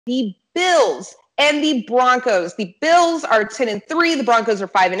the Bills and the Broncos. The Bills are 10-3. The Broncos are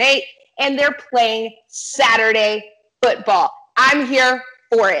 5-8, and they're playing Saturday football. I'm here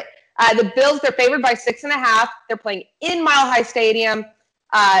for it. The Bills, they're favored by 6.5. They're playing in Mile High Stadium.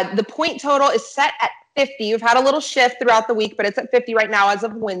 The point total is set at 50. You've had a little shift throughout the week, but it's at 50 right now as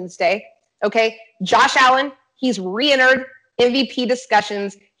of Wednesday. Okay. Josh Allen, he's re-entered MVP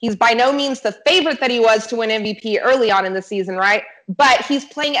discussions. He's by no means the favorite that he was to win MVP early on in the season, right? But he's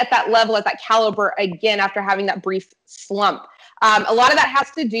playing at that level, at that caliber again after having that brief slump. A lot of that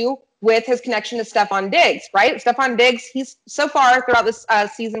has to do with his connection to Stephon Diggs, right? Stephon Diggs, he's so far throughout this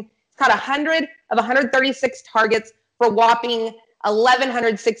season, he's caught 100 of 136 targets for whopping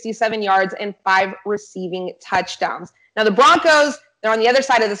 1,167 yards and 5 receiving touchdowns. Now, the Broncos, they're on the other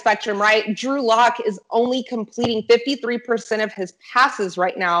side of the spectrum, right? Drew Lock is only completing 53% of his passes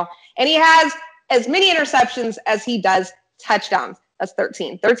right now, and he has as many interceptions as he does touchdowns. That's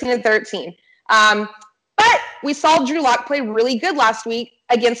 13 and 13. But we saw Drew Lock play really good last week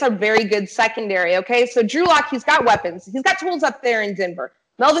against a very good secondary, okay? So Drew Lock, he's got weapons. He's got tools up there in Denver.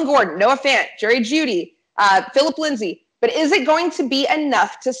 Melvin Gordon, Noah Fant, Jerry Jeudy, Phillip Lindsay. But is it going to be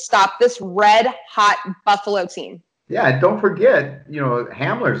enough to stop this red-hot Buffalo team? Yeah, and don't forget,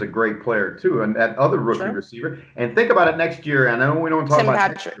 Hamler's a great player too, and that other rookie receiver. And think about it next year. I know we don't talk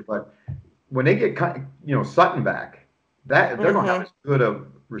about next year, but when they get Sutton back, they're going to have as good a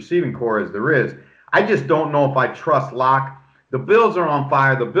receiving core as there is. I just don't know if I trust Locke. The Bills are on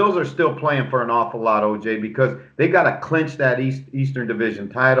fire. The Bills are still playing for an awful lot, OJ, because they got to clinch that Eastern Division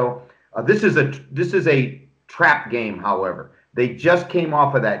title. This is a trap game, however. They just came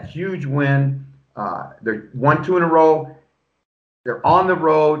off of that huge win. They're 1-2 in a row. They're on the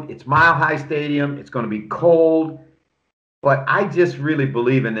road. It's Mile High Stadium. It's going to be cold. But I just really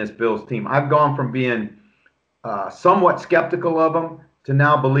believe in this Bills team. I've gone from being somewhat skeptical of them to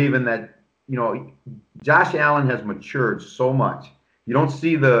now believing that, Josh Allen has matured so much. You don't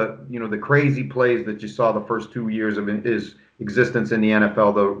see the crazy plays that you saw the first 2 years of his existence in the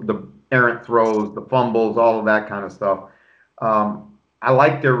NFL, the errant throws, the fumbles, all of that kind of stuff. I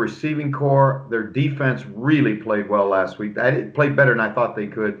like their receiving core. Their defense really played well last week. They played better than I thought they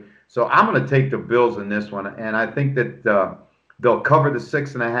could. So I'm going to take the Bills in this one, and I think that they'll cover the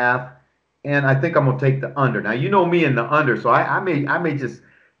 6.5. And I think I'm going to take the under. Now, you know me in the under, so I may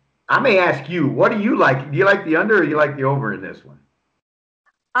ask you, what do you like? Do you like the under or do you like the over in this one?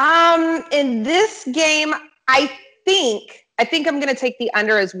 In this game, I think I'm going to take the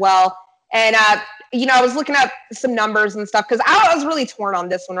under as well. And, I was looking up some numbers and stuff because I was really torn on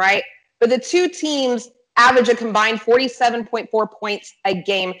this one, right? But the two teams average a combined 47.4 points a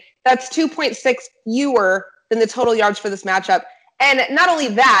game. That's 2.6 fewer than the total yards for this matchup. And not only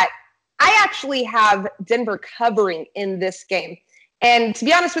that, I actually have Denver covering in this game. And to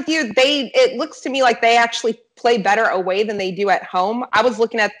be honest with you, it looks to me like they actually play better away than they do at home. I was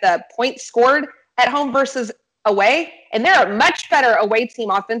looking at the points scored at home versus away, and they're a much better away team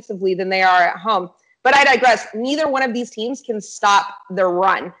offensively than they are at home. But I digress. Neither one of these teams can stop their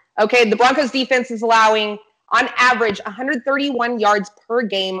run. Okay, the Broncos defense is allowing, on average, 131 yards per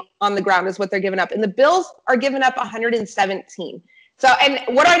game on the ground is what they're giving up. And the Bills are giving up 117. So, and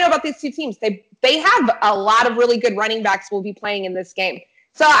what do I know about these two teams? They have a lot of really good running backs who will be playing in this game.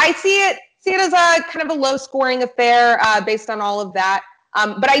 So I see it as a kind of a low-scoring affair based on all of that.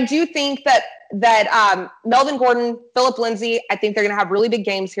 But I do think that Melvin Gordon, Phillip Lindsay, I think they're going to have really big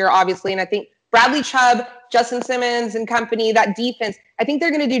games here, obviously. And I think Bradley Chubb, Justin Simmons and company, that defense, I think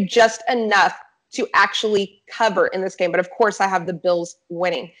they're going to do just enough to actually cover in this game. But, of course, I have the Bills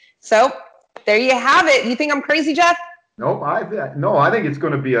winning. So there you have it. You think I'm crazy, Jeff? No, I think it's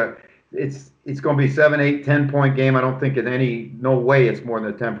going to be it's going to be 7, 8, 10-point game. I don't think no way it's more than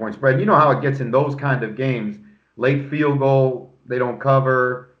a 10-point spread. You know how it gets in those kind of games. Late field goal, they don't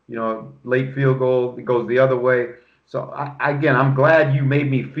cover. Late field goal, it goes the other way. So, I'm glad you made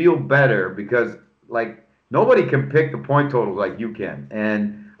me feel better because, nobody can pick the point totals like you can.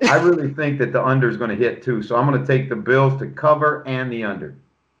 And I really think that the under is going to hit, too. So, I'm going to take the Bills to cover and the under.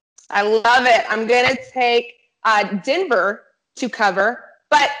 I love it. I'm going to take Denver to cover,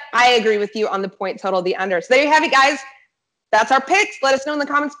 but I agree with you on the point total, the under. So, there you have it, guys. That's our picks. Let us know in the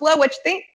comments below what you think.